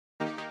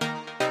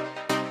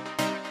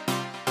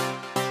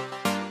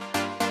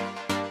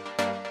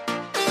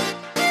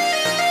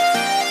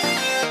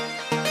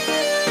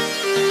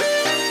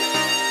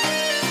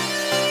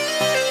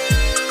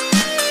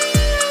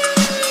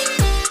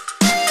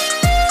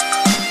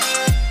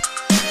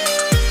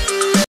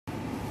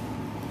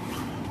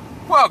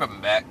welcome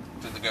back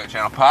to the Goat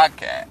Channel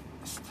podcast.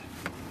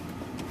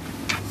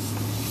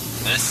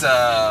 This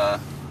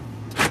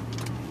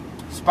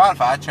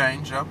Spotify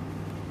changed up,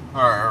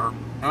 or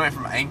it went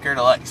from Anchor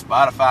to like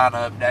Spotify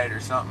and update or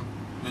something.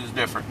 It was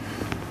different.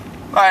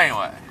 But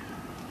anyway,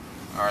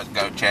 our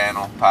Goat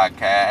Channel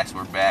podcast.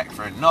 We're back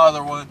for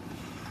another one.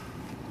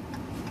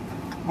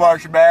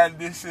 March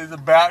Madness is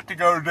about to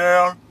go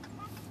down.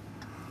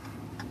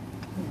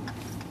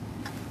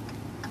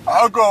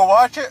 I'll go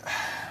watch it,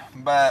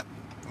 but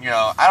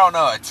I don't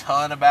know a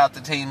ton about the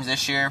teams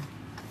this year.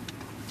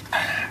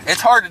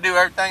 It's hard to do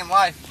everything in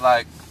life.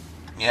 Like,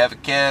 you have a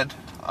kid,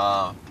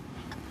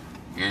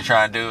 you're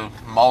trying to do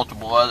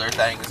multiple other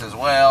things as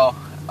well.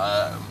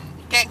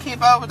 You can't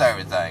keep up with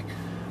everything.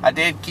 I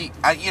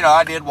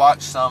did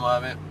watch some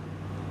of it,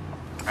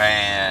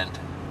 and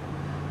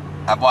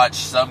I've watched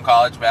some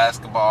college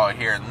basketball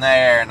here and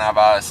there, and I've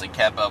obviously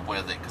kept up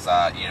with it because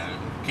I,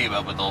 keep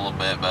up with it a little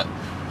bit, but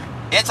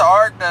it's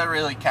hard to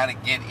really kind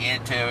of get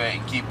into it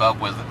and keep up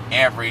with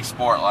every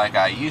sport like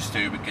I used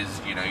to because,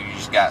 you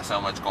just got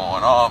so much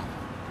going on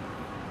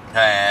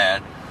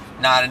and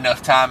not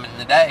enough time in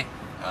the day.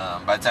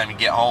 By the time you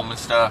get home and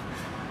stuff,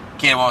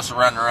 kid wants to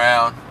run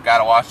around,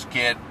 gotta watch the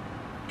kid,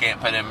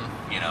 can't put him,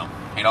 he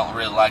don't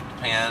really like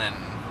the pen, and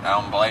I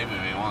don't blame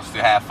him, he wants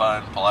to have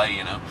fun,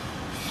 play,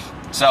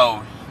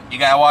 So, you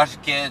gotta watch the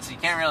kids, so you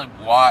can't really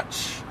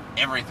watch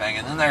everything,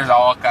 and then there's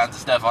all kinds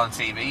of stuff on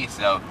TV,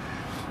 so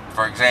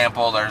for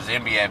example, there's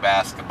NBA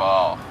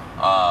basketball,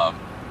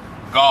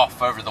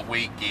 golf over the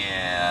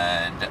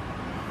weekend.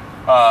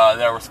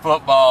 There was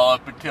football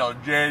up until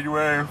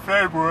January and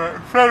February.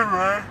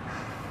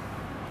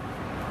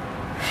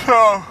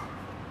 So,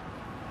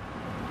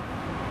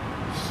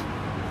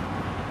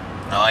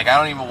 I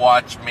don't even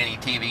watch many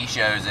TV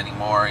shows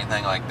anymore or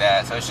anything like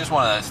that. So it's just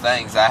one of those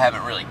things I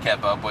haven't really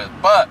kept up with.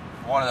 But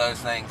one of those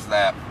things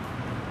that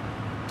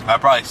I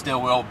probably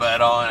still will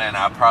bet on, and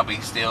I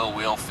probably still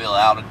will fill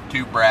out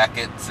 2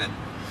 brackets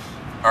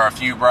or a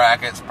few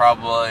brackets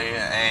probably,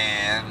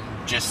 and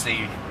just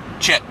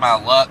check my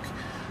luck.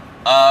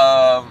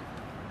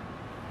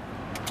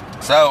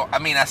 So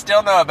I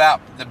still know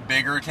about the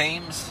bigger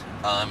teams.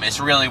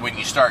 It's really when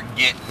you start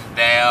getting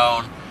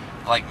down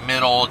like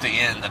middle to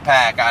end of the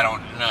pack, I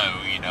don't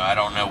know. I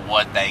don't know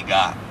what they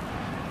got.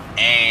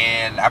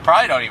 And I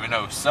probably don't even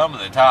know some of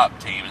the top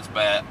teams,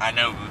 but I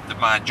know the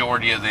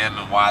majority of them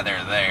and why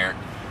they're there.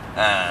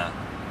 I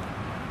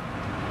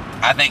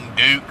think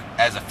Duke,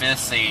 as a 5th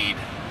seed,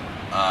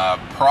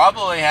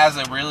 probably has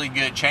a really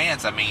good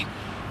chance.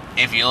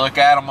 If you look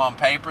at them on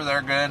paper,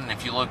 they're good, and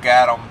if you look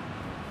at them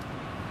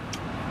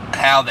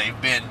how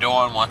they've been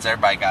doing once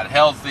everybody got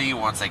healthy,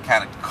 once they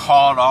kind of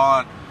caught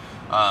on,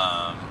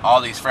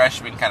 all these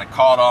freshmen kind of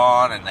caught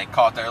on, and they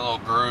caught their little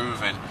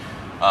groove, and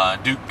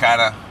Duke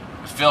kind of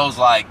feels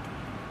like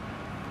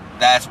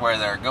that's where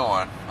they're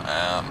going.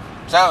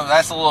 So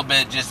that's a little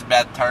bit just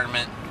about the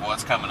tournament,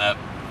 what's coming up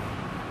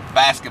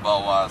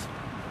basketball-wise.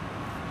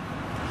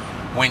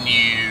 When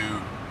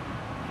you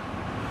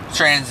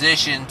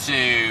transition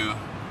to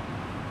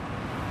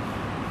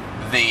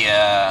the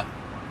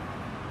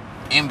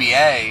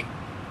NBA,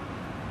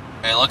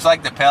 it looks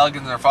like the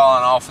Pelicans are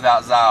falling off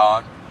without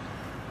Zion.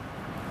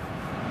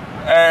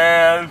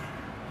 And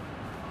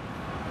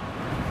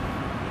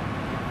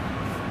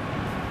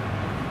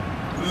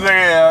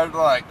then,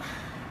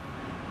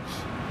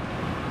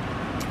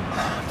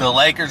 the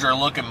Lakers are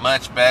looking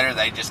much better.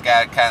 They just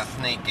got to kind of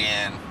sneak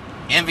in.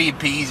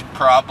 MVP's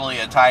probably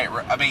a tight...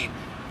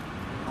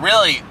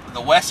 really,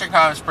 the Western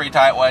Conference is pretty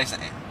tight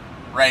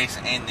race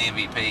and the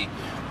MVP.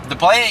 The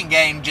play-in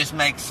game just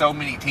makes so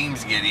many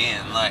teams get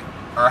in,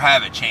 or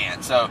have a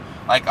chance. So,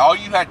 all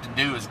you have to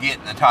do is get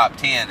in the top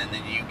 10, and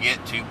then you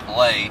get to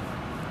play,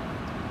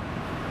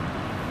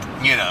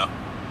 you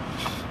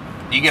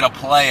get to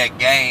play a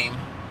game,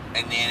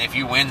 and then if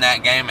you win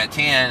that game at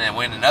 10 and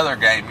win another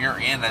game, you're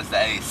in as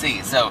the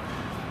AC. So,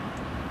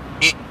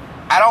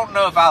 I don't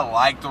know if I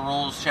like the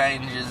rules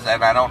changes,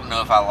 and I don't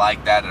know if I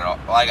like that at all.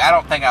 I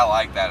don't think I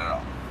like that at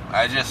all.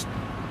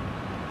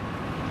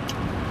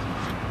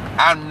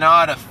 I'm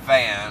not a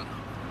fan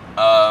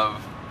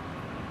of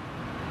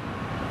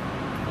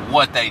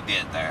what they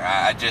did there.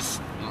 I'm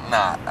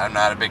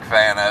not a big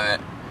fan of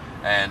it.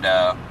 And,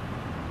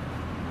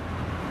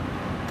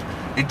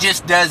 it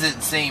just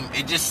doesn't seem,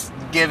 it just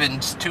giving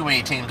too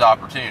many teams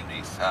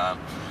opportunities.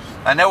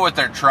 I know what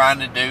they're trying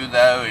to do,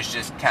 though, is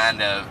just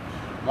kind of,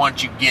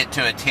 once you get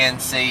to a 10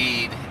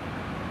 seed,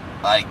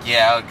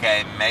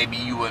 maybe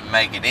you wouldn't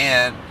make it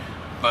in,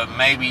 but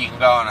maybe you can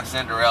go on a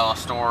Cinderella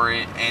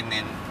story, and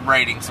then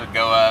ratings would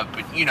go up.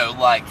 But,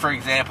 for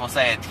example,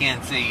 say a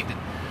 10 seed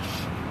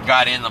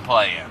got in the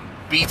play-in,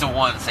 beats a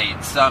 1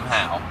 seed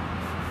somehow,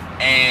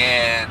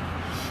 and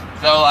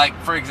so,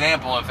 for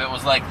example, if it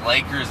was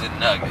Lakers and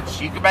Nuggets,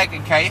 you could make a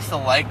case the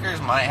Lakers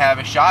might have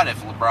a shot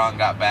if LeBron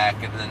got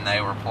back and then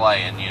they were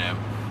playing,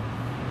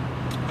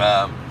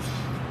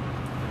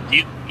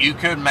 You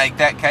could make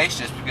that case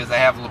just because they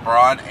have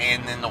LeBron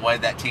and then the way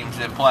that team's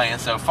been playing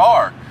so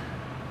far.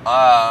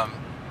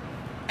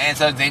 And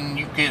so then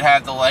you could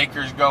have the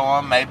Lakers go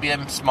on maybe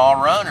a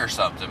small run or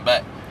something.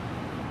 But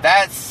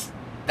that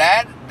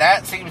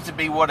seems to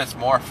be what it's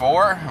more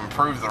for,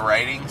 improve the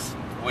ratings,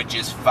 which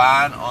is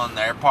fine on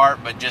their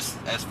part. But just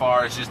as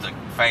far as just a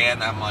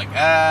fan, I'm like,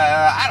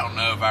 I don't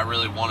know if I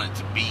really want it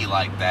to be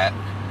like that.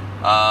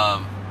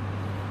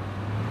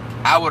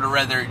 I would have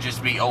rather it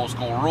just be old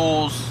school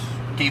rules,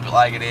 keep it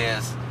like it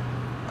is.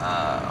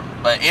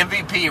 But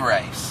MVP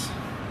race,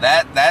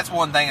 that's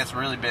one thing that's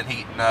really been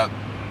heating up.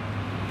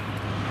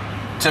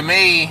 To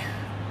me,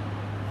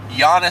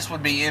 Giannis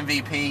would be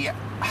MVP,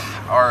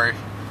 or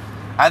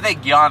I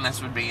think Giannis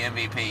would be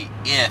MVP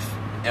if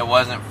it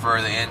wasn't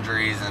for the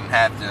injuries and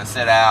having to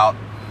sit out,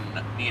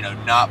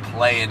 and, not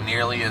playing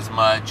nearly as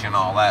much and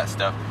all that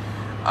stuff.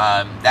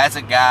 That's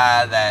a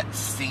guy that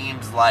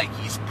seems like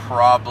he's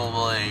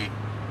probably,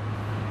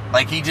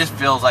 like he just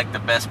feels like the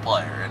best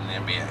player in the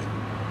NBA.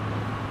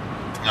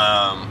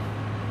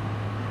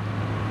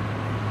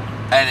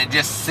 And it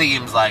just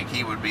seems like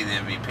he would be the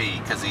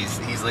MVP because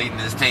he's leading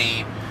his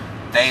team.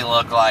 They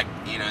look like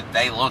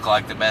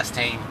the best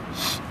team.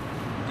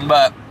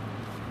 But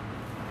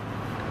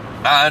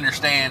I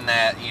understand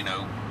that,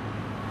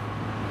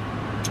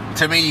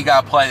 to me you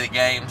gotta play the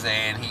games,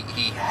 and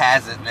he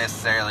hasn't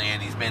necessarily,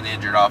 and he's been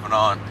injured off and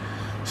on.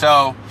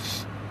 So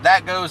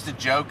that goes to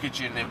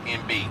Jokic and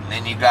Embiid, and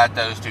then you got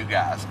those two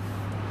guys.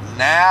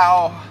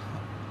 Now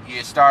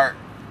you start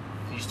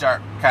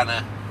kind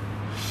of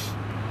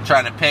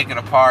trying to pick it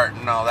apart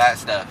and all that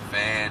stuff.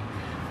 And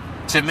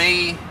to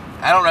me,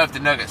 I don't know if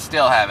the Nuggets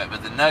still have it,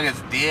 but the Nuggets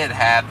did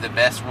have the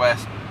best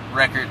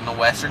record in the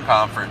Western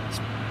Conference.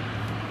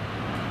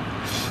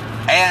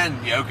 And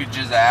Jokic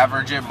is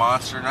averaging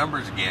monster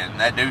numbers again.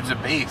 That dude's a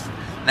beast.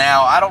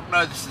 Now, I don't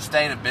know the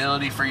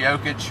sustainability for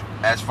Jokic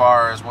as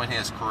far as when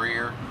his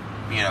career,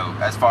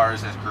 as far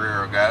as his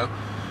career will go.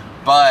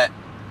 But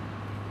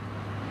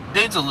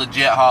dude's a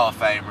legit Hall of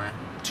Famer,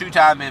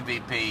 2-time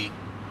MVP,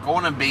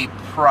 going to be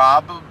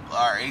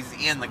or he's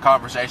in the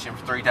conversation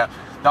for 3 times.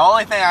 The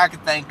only thing I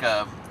could think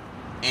of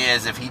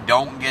is if he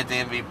don't get the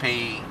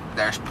MVP,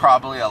 there's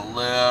probably a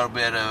little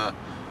bit of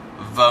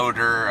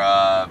voter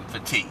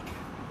fatigue.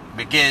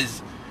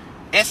 Because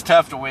it's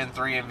tough to win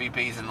 3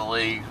 MVPs in the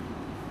league.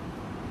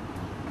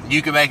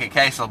 You can make a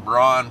case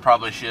LeBron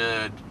probably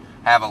should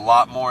have a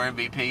lot more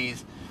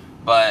MVPs,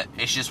 but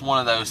it's just one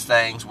of those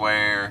things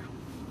where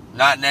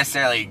not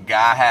necessarily a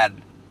guy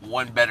had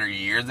one better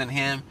year than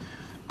him,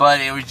 but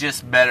it was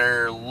just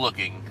better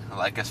looking.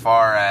 Like, as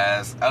far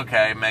as,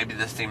 okay, maybe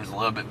this team's a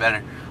little bit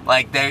better.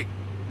 Like,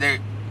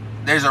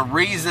 there's a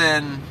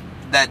reason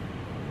that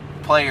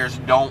players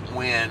don't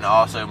win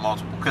also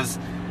multiple, because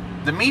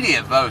the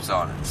media votes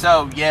on it.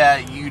 So, yeah,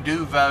 you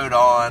do vote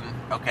on,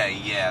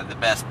 the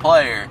best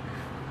player,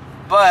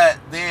 but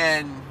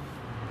then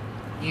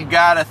you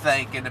gotta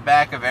think in the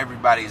back of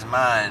everybody's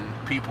mind,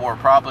 people are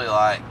probably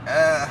like,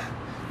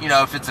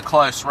 if it's a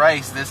close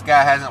race, this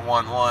guy hasn't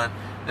won one.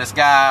 This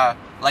guy,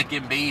 like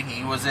Embiid,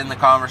 he was in the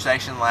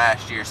conversation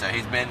last year, so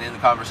he's been in the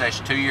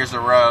conversation 2 years in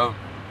a row.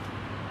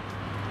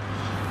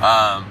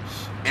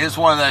 It's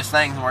one of those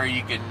things where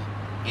you can,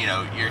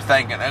 you're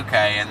thinking,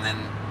 okay, and then,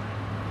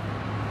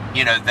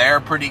 they're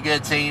a pretty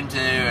good team too,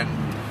 and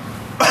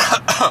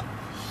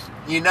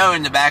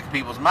in the back of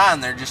people's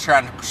mind, they're just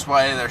trying to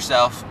persuade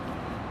themselves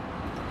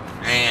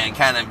and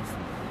kind of,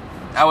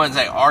 I wouldn't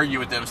say argue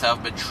with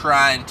themselves, but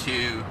trying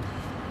to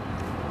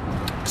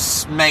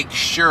make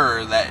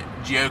sure that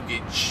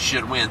Jokic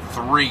should win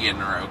 3 in a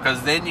row,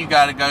 because then you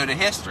got to go to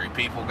history.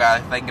 People got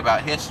to think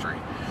about history.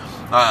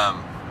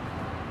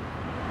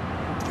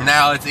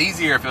 Now, it's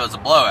easier if it was a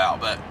blowout,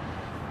 but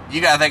you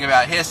got to think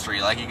about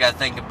history. Like, you got to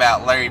think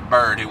about Larry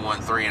Bird, who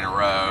won 3 in a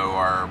row,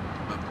 or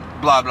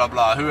blah, blah,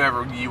 blah,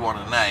 whoever you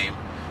want to name.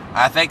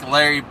 I think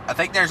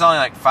there's only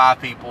like 5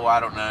 people, I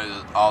don't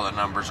know all the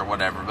numbers or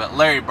whatever, but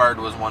Larry Bird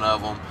was one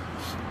of them,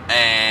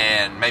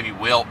 and maybe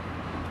Wilt.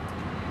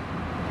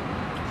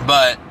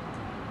 But,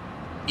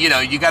 you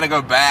got to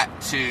go back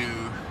to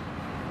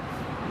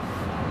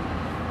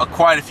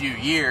quite a few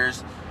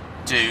years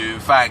to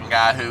find a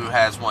guy who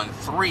has won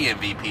 3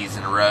 MVPs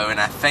in a row, and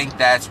I think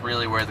that's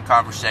really where the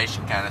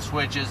conversation kind of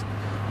switches.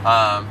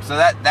 So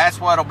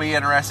that's what'll be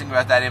interesting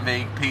about that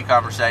MVP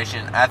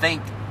conversation. I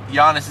think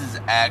Giannis is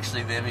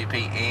actually the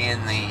MVP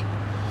and the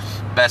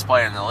best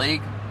player in the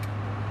league,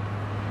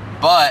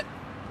 but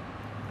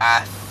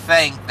I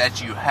think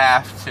that you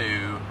have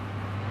to.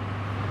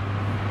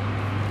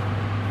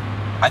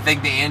 I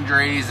think the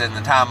injuries and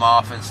the time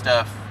off and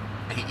stuff,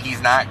 he's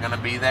not going to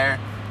be there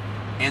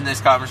in this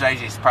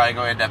conversation. He's probably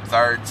going to end up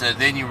 3rd. So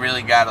then you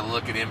really got to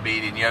look at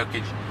Embiid and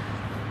Jokic.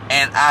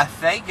 And I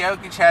think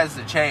Jokic has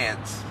the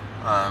chance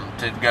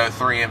to go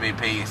 3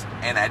 MVPs.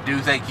 And I do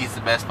think he's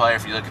the best player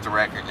if you look at the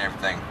record and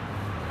everything.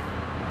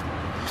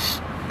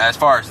 As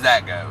far as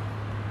that goes,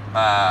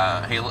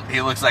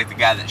 he looks like the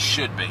guy that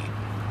should be.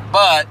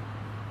 But,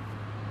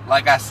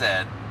 like I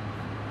said,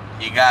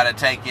 you got to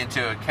take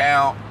into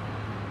account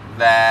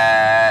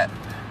that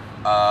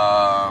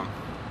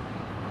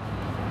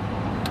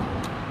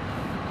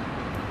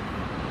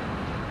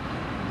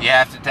you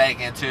have to take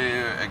into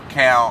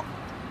account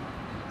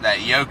that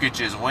Jokic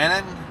is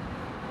winning,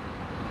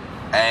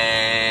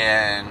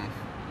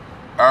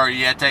 or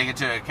you have to take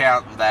into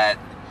account that,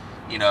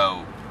 you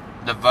know,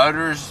 the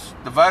voters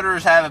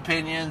have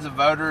opinions. The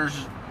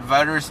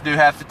voters do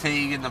have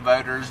fatigue, and the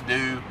voters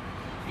do,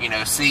 you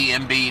know, see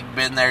Embiid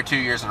been there 2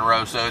 years in a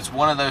row. So it's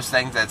one of those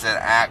things that's an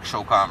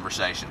actual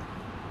conversation.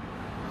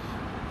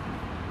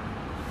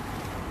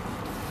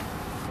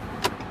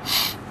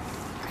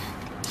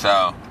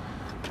 So,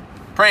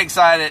 pretty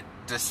excited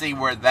to see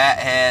where that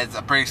heads.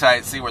 I'm pretty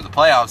excited to see where the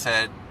playoffs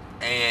head.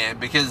 And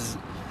because,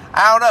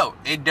 I don't know,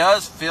 it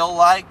does feel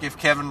like if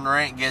Kevin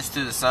Durant gets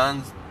to the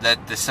Suns,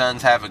 that the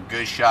Suns have a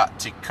good shot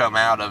to come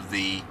out of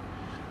the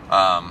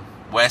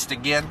West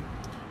again.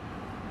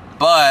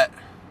 But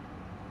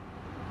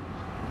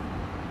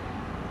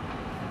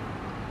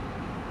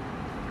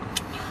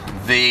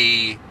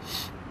the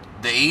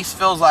East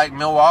feels like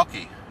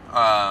Milwaukee.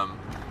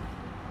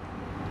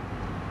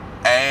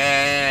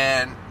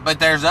 But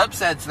there's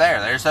upsets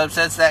there. There's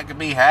upsets that could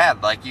be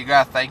had. Like, you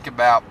got to think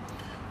about,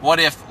 what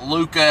if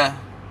Luka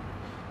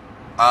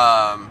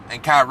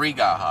and Kyrie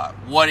got hot?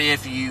 What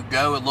if you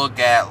go and look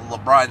at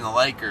LeBron and the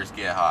Lakers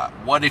get hot?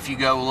 What if you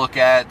go look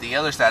at the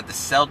other side, the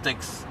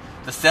Celtics?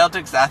 The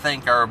Celtics, I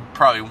think, are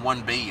probably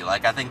 1B.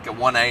 Like, I think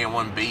 1A and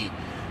 1B,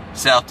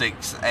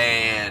 Celtics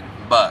and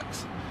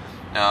Bucks.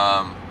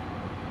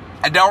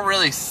 I don't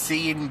really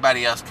see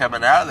anybody else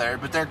coming out of there,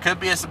 but there could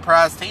be a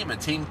surprise team. A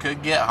team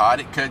could get hot,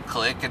 it could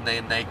click, and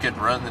then they could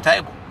run the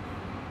table.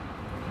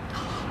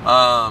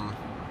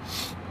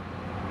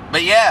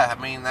 But yeah,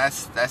 I mean,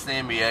 that's the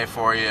NBA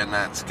for you, and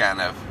it's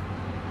kind of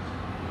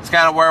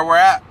where we're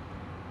at.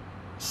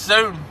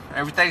 Soon,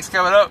 everything's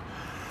coming up.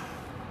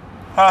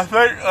 I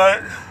think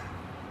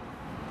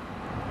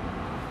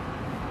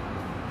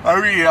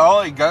it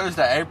only goes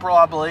to April,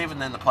 I believe,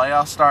 and then the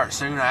playoffs start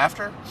soon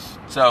after.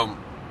 So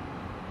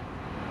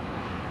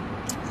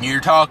you're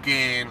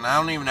talking, I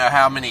don't even know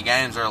how many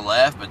games are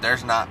left, but there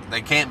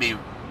can't be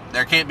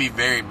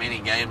very many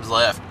games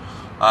left.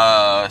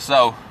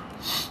 So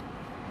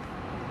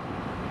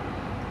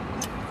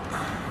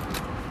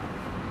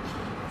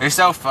it's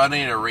so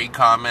funny to read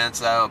comments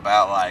though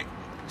about, like,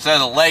 so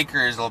the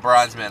Lakers,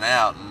 LeBron's been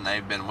out and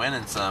they've been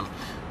winning some.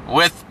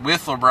 With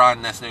LeBron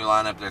in this new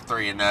lineup, they're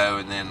 3-0,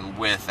 and then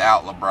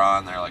without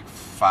LeBron, they're like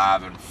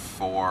 5-4,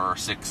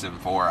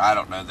 6-4. I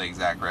don't know the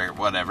exact record,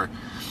 whatever.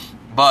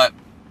 But,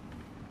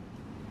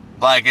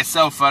 like, it's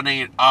so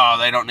funny. Oh,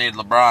 they don't need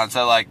LeBron.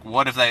 So, like,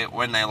 what if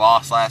when they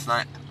lost last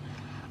night?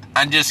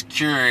 I'm just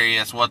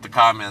curious what the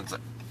comments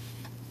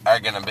are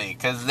gonna be,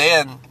 because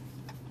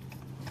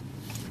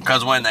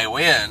when they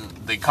win,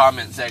 the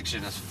comment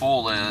section is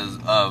full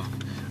of,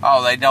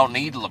 oh, they don't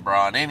need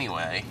LeBron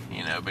anyway,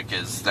 you know,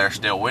 because they're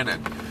still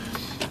winning.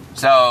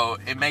 So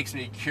it makes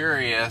me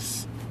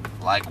curious,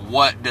 like,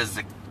 what does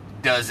it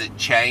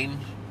change?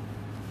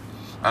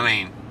 I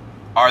mean,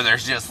 are there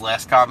just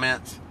less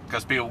comments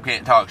because people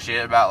can't talk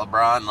shit about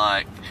LeBron?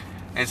 Like,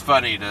 it's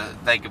funny to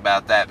think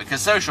about that,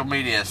 because social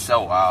media is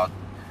so wild.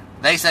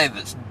 They say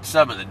that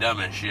some of the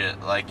dumbest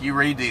shit. Like, you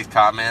read these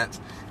comments,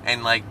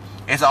 and, like,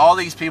 it's all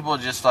these people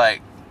just,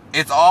 like,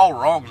 it's all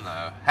wrong,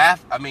 though.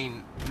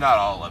 Not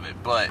all of it,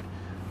 but,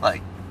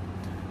 like,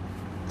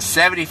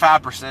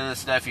 75% of the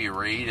stuff you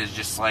read is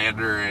just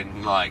slander,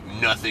 and, like,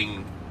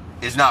 nothing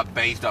is not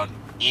based on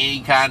any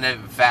kind of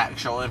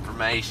factual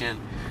information.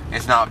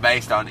 It's not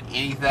based on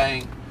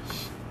anything.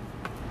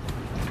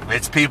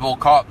 It's people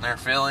caught in their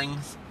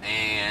feelings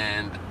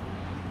and,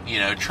 you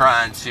know,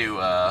 trying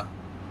to,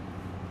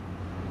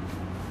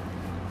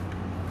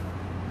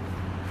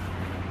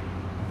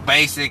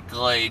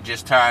 basically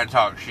just try and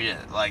talk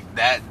shit. Like,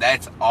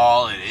 that's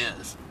all it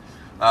is.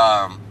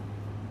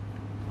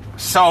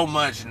 So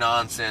much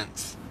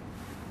nonsense.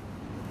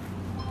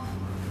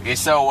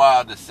 It's so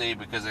wild to see,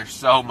 because there's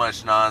so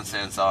much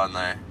nonsense on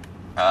there,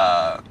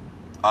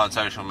 on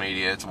social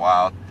media. It's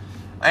wild.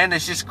 And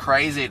it's just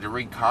crazy to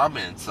read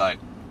comments. Like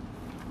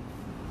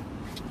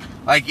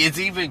it's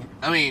even,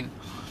 I mean,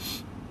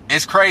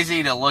 it's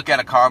crazy to look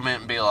at a comment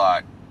and be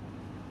like,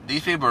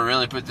 these people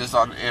really put this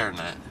on the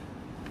internet.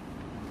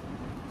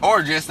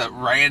 Or just a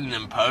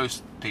random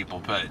post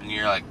people put, and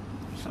you're like,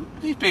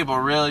 these people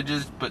really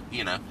just put,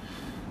 you know.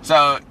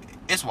 So,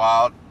 it's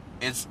wild.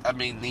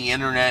 The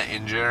internet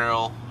in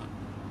general,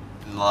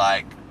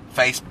 like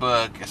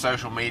Facebook,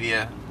 social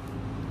media,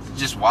 it's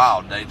just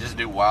wild. They just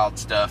do wild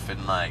stuff,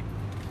 and, like,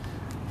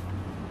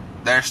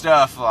 their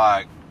stuff,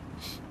 like,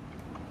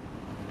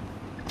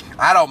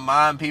 I don't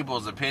mind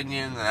people's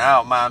opinions, and I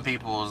don't mind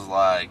people's,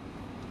 like,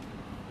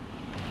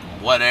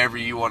 whatever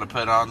you want to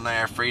put on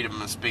there,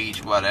 freedom of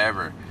speech,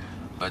 whatever.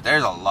 But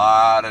there's a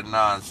lot of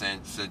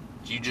nonsense that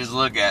you just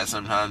look at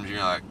sometimes, and you're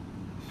like,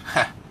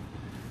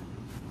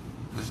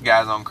 this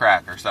guy's on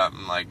crack or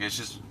something. Like,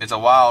 it's a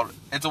wild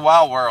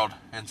world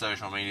in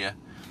social media.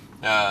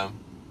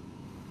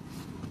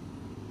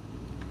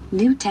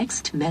 New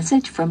text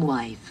message from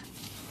wife.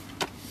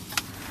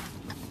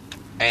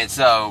 And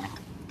so,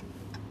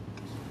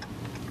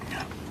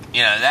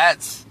 you know,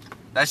 that's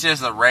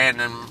just a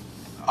random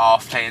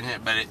off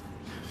tangent, but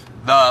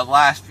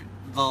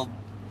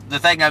the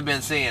thing I've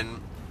been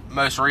seeing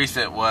most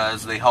recent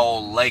was the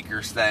whole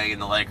Lakers thing,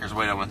 and the Lakers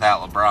winning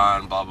without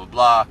LeBron, blah blah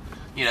blah.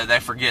 You know, they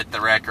forget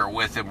the record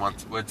with him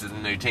once the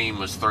new team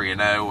was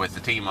 3-0 with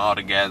the team all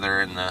together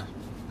and the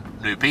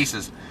new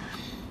pieces,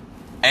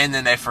 and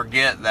then they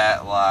forget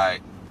that,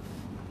 like,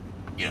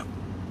 you know,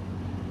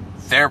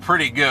 they're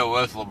pretty good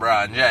with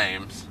LeBron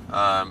James.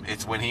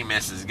 It's when he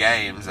misses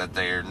games that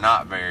they're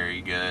not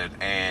very good,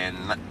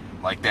 and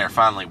like they're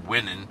finally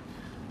winning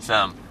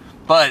some.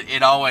 But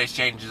it always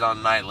changes on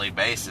a nightly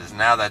basis.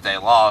 Now that they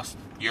lost,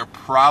 you're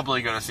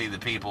probably going to see the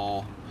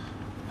people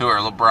who are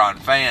LeBron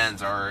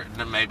fans, or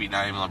maybe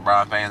not even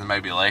LeBron fans,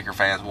 maybe Laker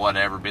fans,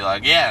 whatever, be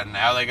like, yeah,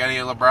 now they got to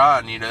get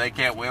LeBron. You know, they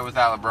can't win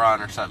without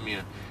LeBron or something. You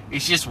know,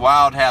 it's just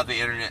wild how the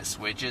internet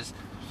switches.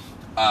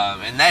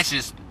 And that's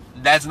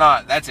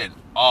in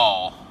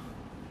all,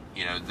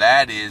 you know,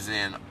 that is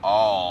in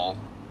all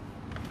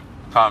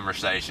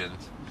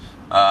conversations.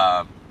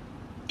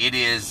 It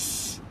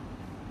is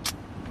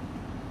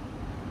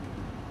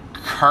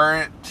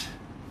current.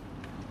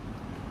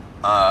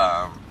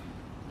 I'm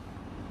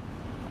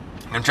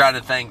trying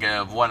to think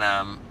of what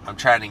I'm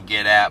trying to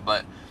get at,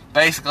 but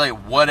basically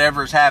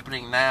whatever's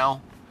happening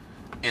now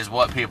is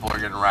what people are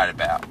going to write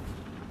about.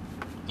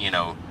 You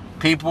know,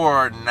 people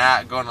are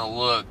not going to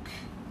look,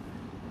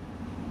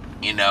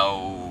 you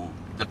know,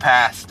 the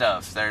past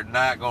stuff. They're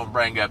not going to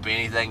bring up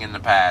anything in the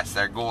past.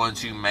 They're going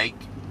to make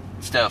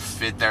stuff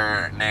fit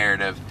their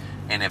narrative,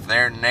 and if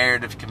their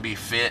narrative can be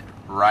fit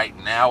right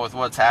now with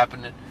what's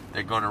happening,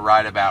 they're going to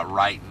write about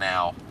right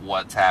now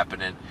what's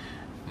happening,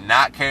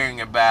 not caring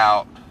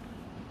about,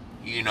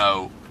 you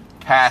know,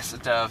 past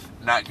stuff,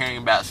 not caring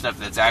about stuff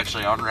that's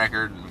actually on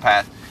record in the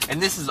past. And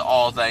this is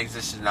all things,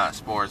 this is not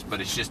sports, but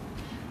it's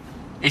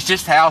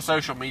just how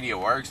social media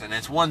works, and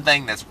it's one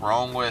thing that's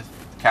wrong with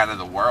kind of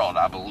the world,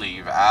 I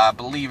believe. I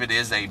believe it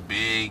is a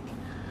big,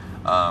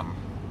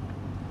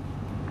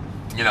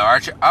 you know,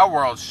 our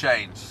world's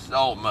changed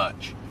so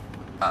much.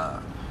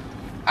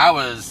 I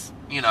was,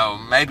 you know,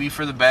 maybe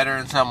for the better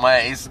in some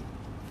ways.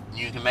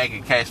 You can make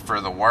a case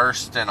for the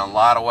worst in a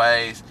lot of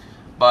ways.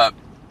 But,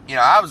 you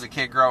know, I was a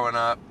kid growing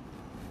up,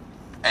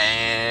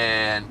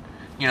 and,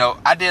 you know,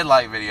 I did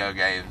like video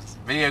games.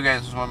 Video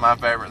games was one of my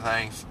favorite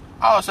things.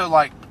 I also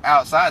like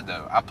outside,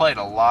 though. I played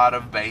a lot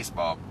of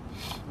baseball.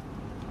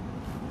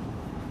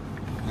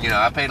 You know,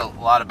 I played a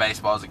lot of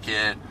baseball as a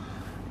kid.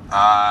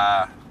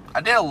 I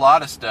did a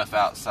lot of stuff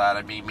outside.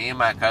 I mean, me and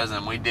my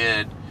cousin, we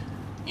did,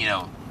 you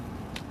know,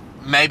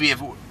 maybe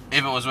if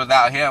it was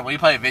without him, we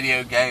played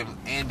video games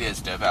and did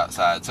stuff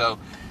outside. So,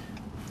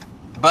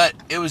 but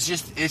it's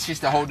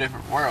just a whole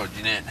different world.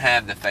 You didn't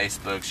have the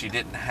Facebooks. You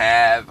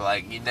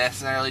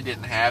necessarily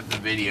didn't have the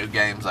video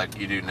games like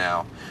you do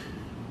now.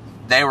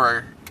 They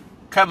were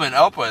coming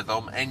up with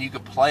them, and you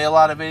could play a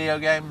lot of video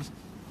games,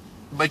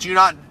 but you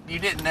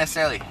didn't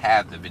necessarily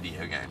have the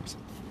video games.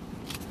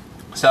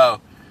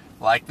 So,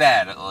 like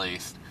that at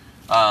least.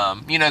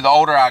 You know, the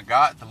older I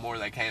got, the more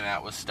they came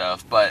out with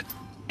stuff, but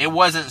it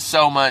wasn't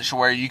so much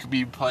where you could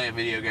be playing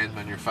video games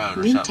on your phone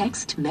or New something.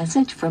 text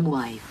message from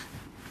wife.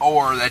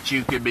 Or that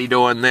you could be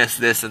doing this,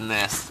 this, and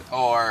this.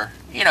 Or,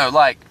 you know,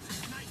 like,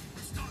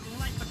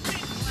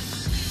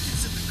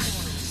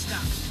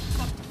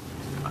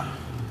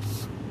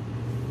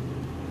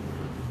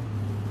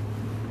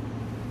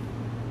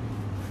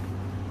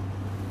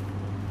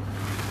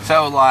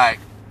 so, like,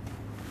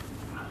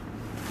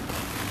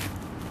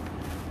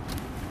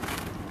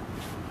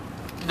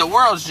 the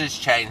world's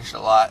just changed a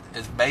lot,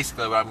 is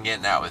basically what I'm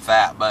getting at with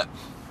that. But,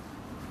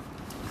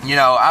 you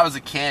know, I was a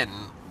kid,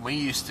 and we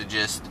used to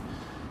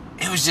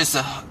it was just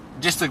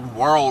the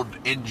world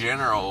in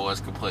general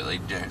was completely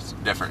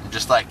different.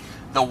 Just like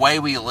the way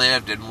we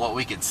lived and what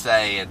we could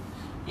say, and,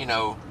 you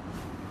know,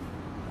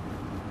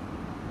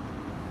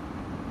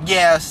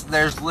 yes,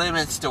 there's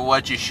limits to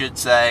what you should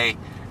say,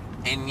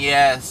 and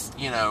yes,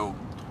 you know,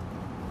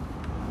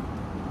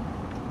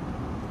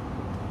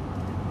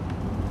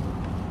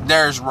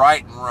 there's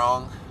right and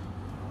wrong,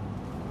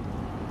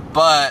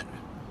 but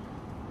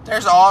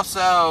there's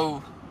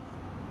also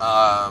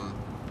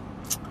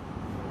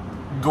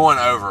going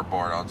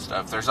overboard on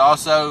stuff. There's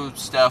also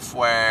stuff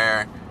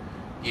where,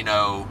 you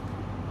know,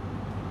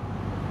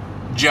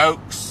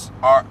 jokes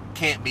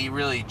can't be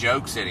really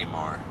jokes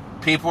anymore.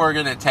 People are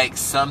going to take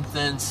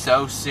something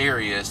so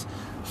serious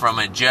from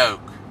a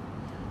joke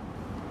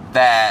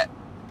that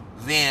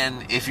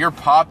then, if you're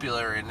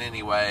popular in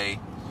any way,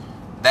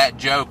 that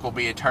joke will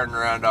be a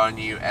turnaround on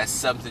you as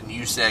something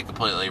you said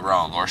completely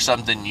wrong, or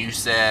something you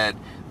said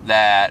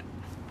that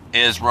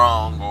is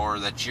wrong, or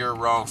that you're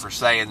wrong for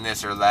saying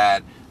this or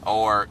that,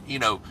 or, you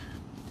know,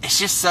 it's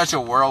just such a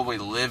world we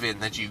live in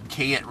that you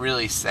can't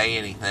really say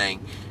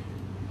anything,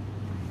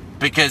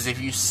 because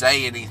if you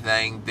say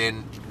anything,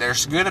 then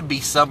there's going to be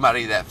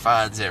somebody that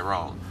finds it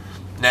wrong.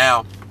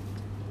 Now,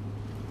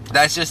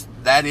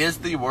 that is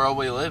the world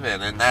we live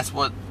in, and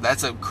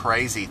that's a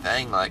crazy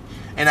thing, like,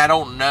 and I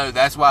don't know,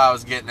 that's why I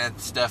was getting at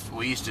the stuff,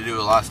 we used to do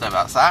a lot of stuff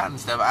outside and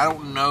stuff. I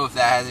don't know if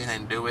that has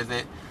anything to do with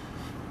it,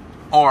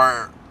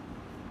 or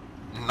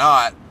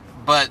not,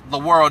 but the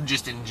world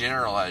just in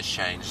general has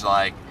changed.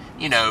 Like,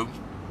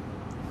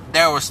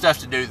 there was stuff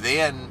to do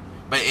then,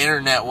 but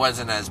internet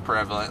wasn't as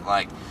prevalent.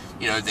 Like,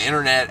 the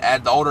internet,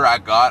 as the older I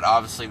got,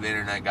 obviously the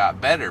internet got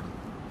better.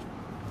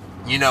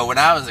 When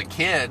I was a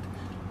kid,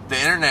 the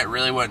internet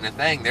really wasn't a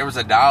thing. There was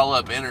a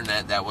dial-up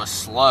internet that was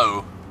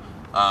slow,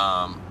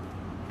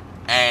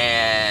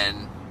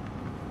 and,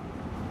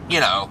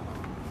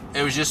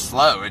 it was just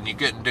slow, and you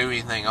couldn't do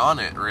anything on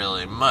it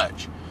really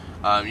much.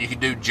 You could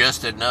do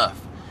just enough.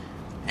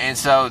 And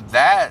so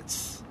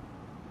that's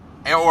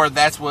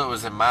what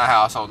was in my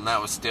household, and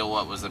that was still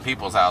what was in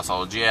people's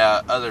households.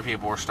 Yeah, other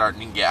people were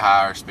starting to get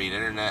higher speed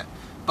internet,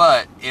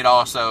 but it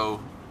was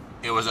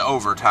an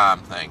overtime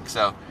thing.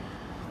 So,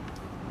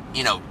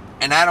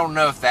 and I don't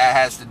know if that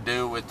has to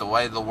do with the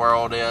way the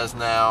world is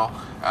now.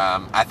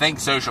 I think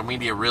social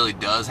media really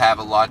does have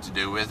a lot to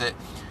do with it.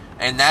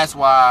 And that's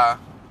why,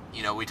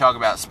 we talk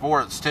about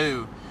sports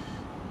too.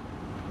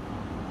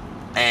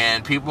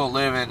 And people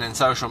living in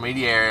social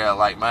media area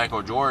like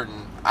Michael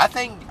Jordan, I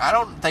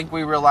don't think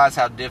we realize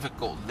how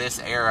difficult this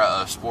era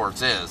of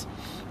sports is.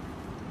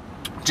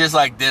 Just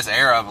like this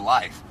era of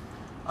life.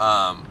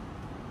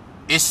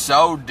 It's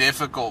so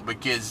difficult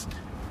because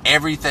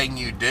everything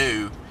you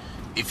do,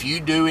 if you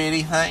do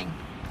anything,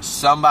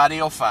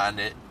 somebody will find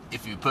it.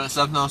 If you put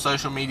something on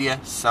social media,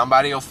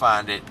 somebody will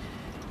find it.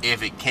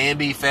 If it can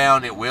be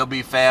found, it will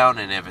be found.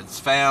 And if it's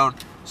found,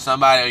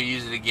 somebody will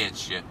use it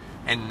against you.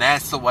 And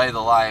that's the way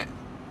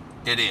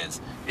it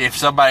is. If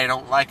somebody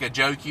don't like a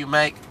joke you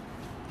make,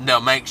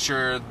 they'll make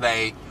sure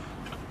they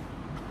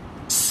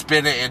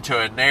spin it into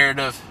a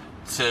narrative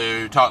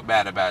to talk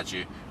bad about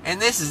you.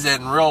 And this is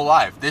in real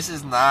life. This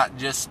is not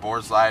just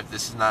sports life.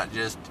 This is not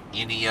just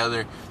any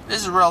other.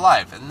 This is real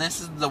life. And this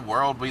is the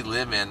world we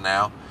live in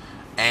now.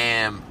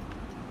 And,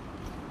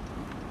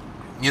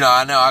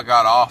 I know I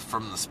got off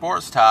from the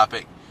sports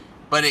topic,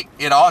 but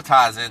it all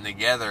ties in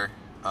together.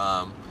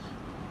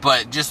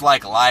 But just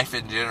like life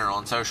in general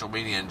and social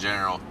media in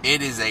general,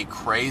 it is a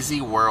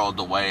crazy world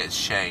the way it's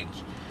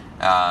changed.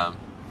 And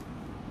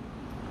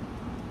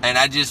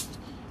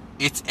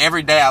it's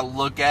every day I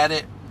look at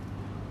it.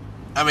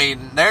 I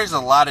mean, there's a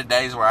lot of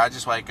days where I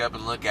just wake up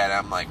and look at it.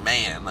 I'm like,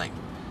 man,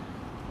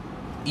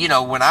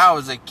 when I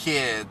was a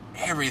kid,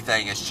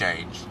 everything has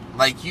changed.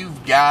 Like,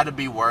 you've got to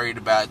be worried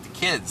about the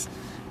kids.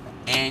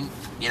 And,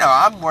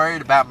 I'm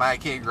worried about my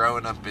kid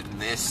growing up in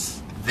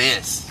this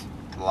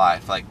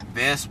life, like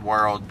this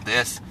world,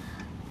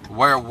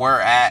 where we're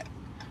at,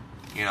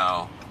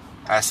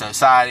 as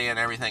society and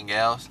everything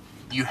else.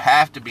 You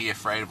have to be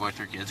afraid of what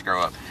your kids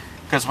grow up.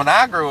 Because when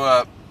I grew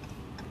up,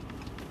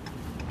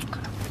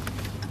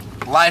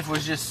 life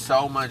was just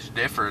so much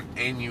different,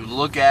 and you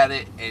look at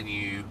it and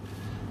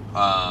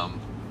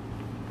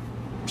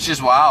it's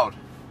just wild.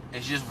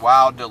 It's just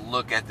wild to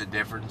look at the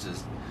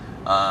differences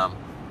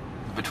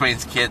between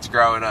kids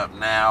growing up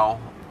now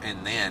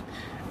and then.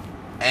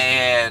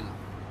 And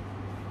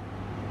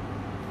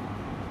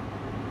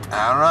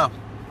I don't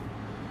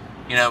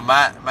know.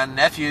 My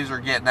nephews are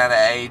getting at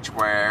an age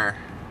where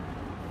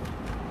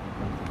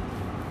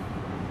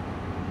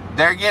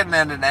they're getting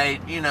at an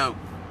age,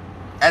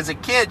 as a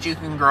kid you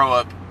can grow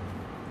up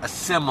a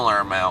similar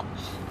amount.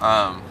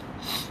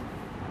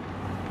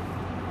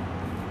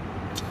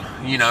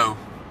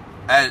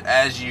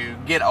 As you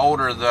get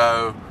older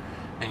though,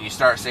 and you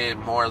start seeing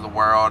more of the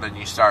world, and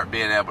you start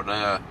being able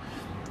to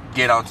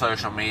get on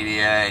social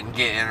media and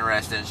get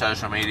interested in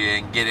social media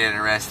and get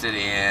interested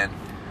in,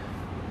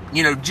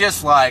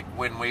 just like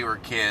when we were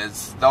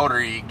kids, the older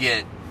you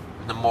get,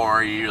 the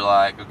more you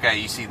like, okay,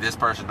 you see this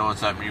person doing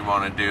something, you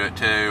want to do it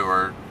too,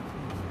 or,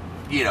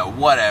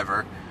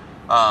 whatever.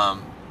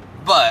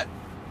 But,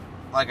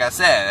 like I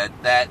said,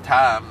 at that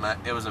time,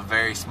 it was a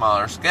very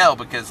smaller scale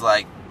because,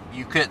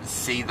 you couldn't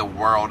see the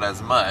world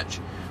as much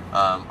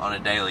on a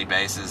daily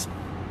basis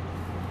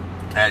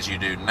as you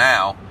do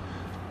now.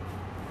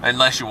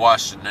 Unless you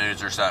watched the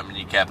news or something and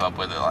you kept up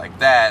with it like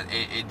that,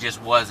 it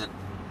just wasn't.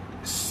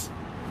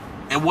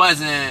 It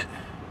wasn't.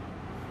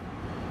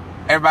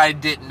 Everybody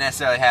didn't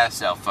necessarily have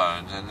cell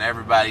phones, and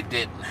everybody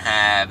didn't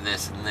have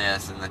this and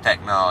the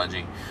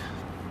technology.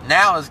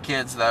 Now, as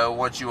kids, though,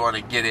 once you want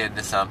to get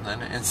into something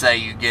and say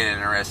you get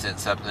interested in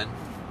something,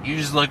 you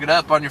just look it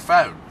up on your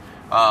phone.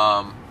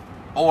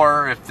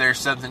 Or if there's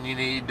something you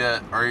need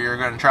to, or you're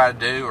going to try to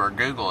do, or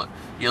Google it,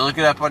 you look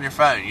it up on your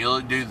phone.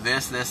 You'll do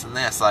this, and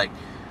this.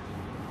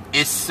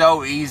 It's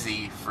so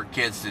easy for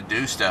kids to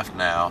do stuff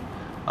now.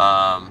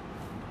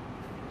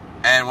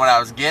 And what I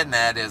was getting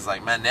at is,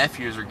 my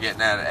nephews are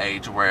getting at an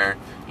age where,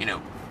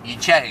 you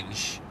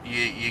change.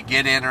 You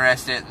get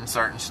interested in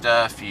certain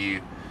stuff.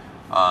 You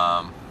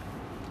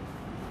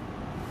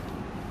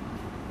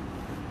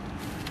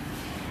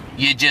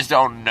just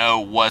don't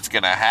know what's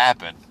going to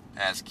happen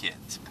as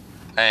kids.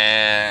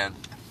 And,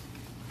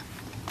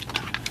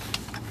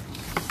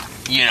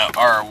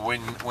 or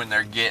when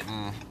they're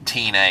getting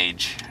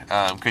teenage,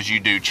 because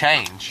you do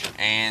change.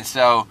 And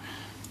so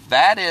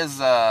that is,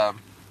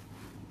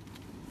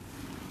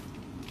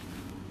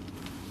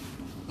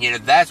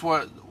 that's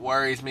what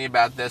worries me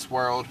about this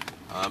world.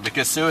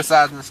 because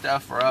suicides and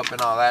stuff are up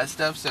and all that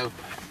stuff. So,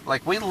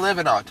 like, we live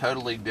in a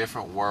totally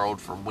different world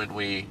from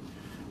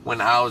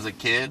when I was a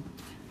kid,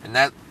 and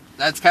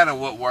that's kind of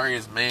what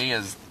worries me.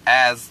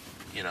 As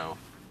you know,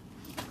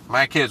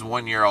 my kid's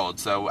 1 year old,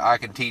 so I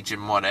can teach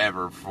him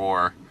whatever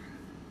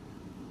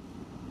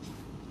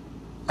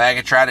I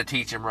can try to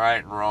teach him right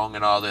and wrong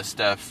and all this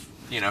stuff,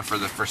 for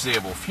the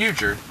foreseeable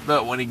future.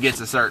 But when he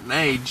gets a certain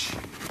age,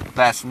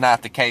 that's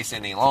not the case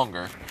any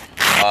longer.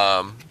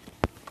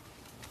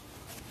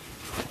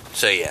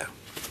 So yeah.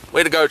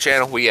 Way to go,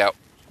 channel. We out.